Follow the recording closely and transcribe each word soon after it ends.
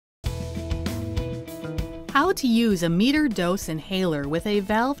How to use a metered dose inhaler with a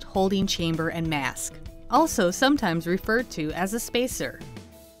valved holding chamber and mask, also sometimes referred to as a spacer.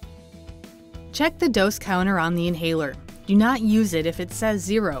 Check the dose counter on the inhaler. Do not use it if it says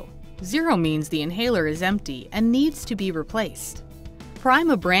 0. 0 means the inhaler is empty and needs to be replaced. Prime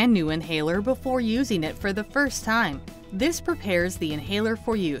a brand new inhaler before using it for the first time. This prepares the inhaler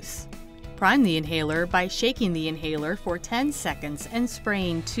for use. Prime the inhaler by shaking the inhaler for 10 seconds and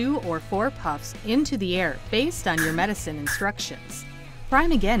spraying 2 or 4 puffs into the air based on your medicine instructions.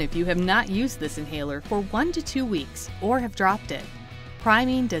 Prime again if you have not used this inhaler for 1 to 2 weeks or have dropped it.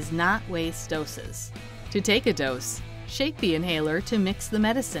 Priming does not waste doses. To take a dose, shake the inhaler to mix the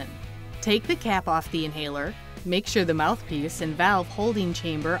medicine. Take the cap off the inhaler. Make sure the mouthpiece and valve holding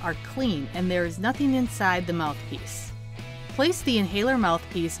chamber are clean and there is nothing inside the mouthpiece. Place the inhaler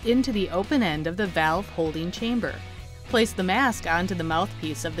mouthpiece into the open end of the valve holding chamber. Place the mask onto the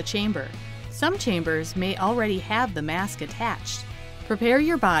mouthpiece of the chamber. Some chambers may already have the mask attached. Prepare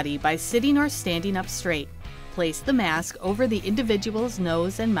your body by sitting or standing up straight. Place the mask over the individual's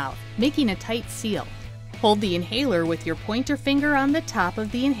nose and mouth, making a tight seal. Hold the inhaler with your pointer finger on the top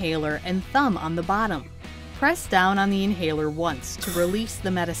of the inhaler and thumb on the bottom. Press down on the inhaler once to release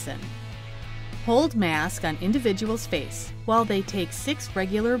the medicine. Hold mask on individual's face while they take 6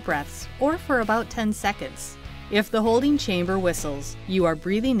 regular breaths or for about 10 seconds. If the holding chamber whistles, you are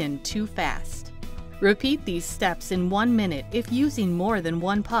breathing in too fast. Repeat these steps in 1 minute if using more than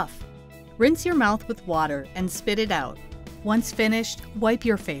 1 puff. Rinse your mouth with water and spit it out. Once finished, wipe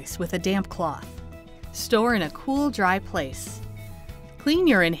your face with a damp cloth. Store in a cool, dry place. Clean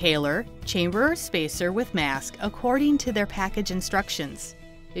your inhaler, chamber or spacer with mask according to their package instructions.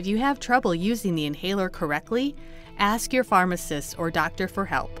 If you have trouble using the inhaler correctly, ask your pharmacist or doctor for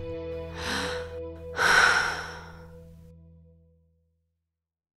help.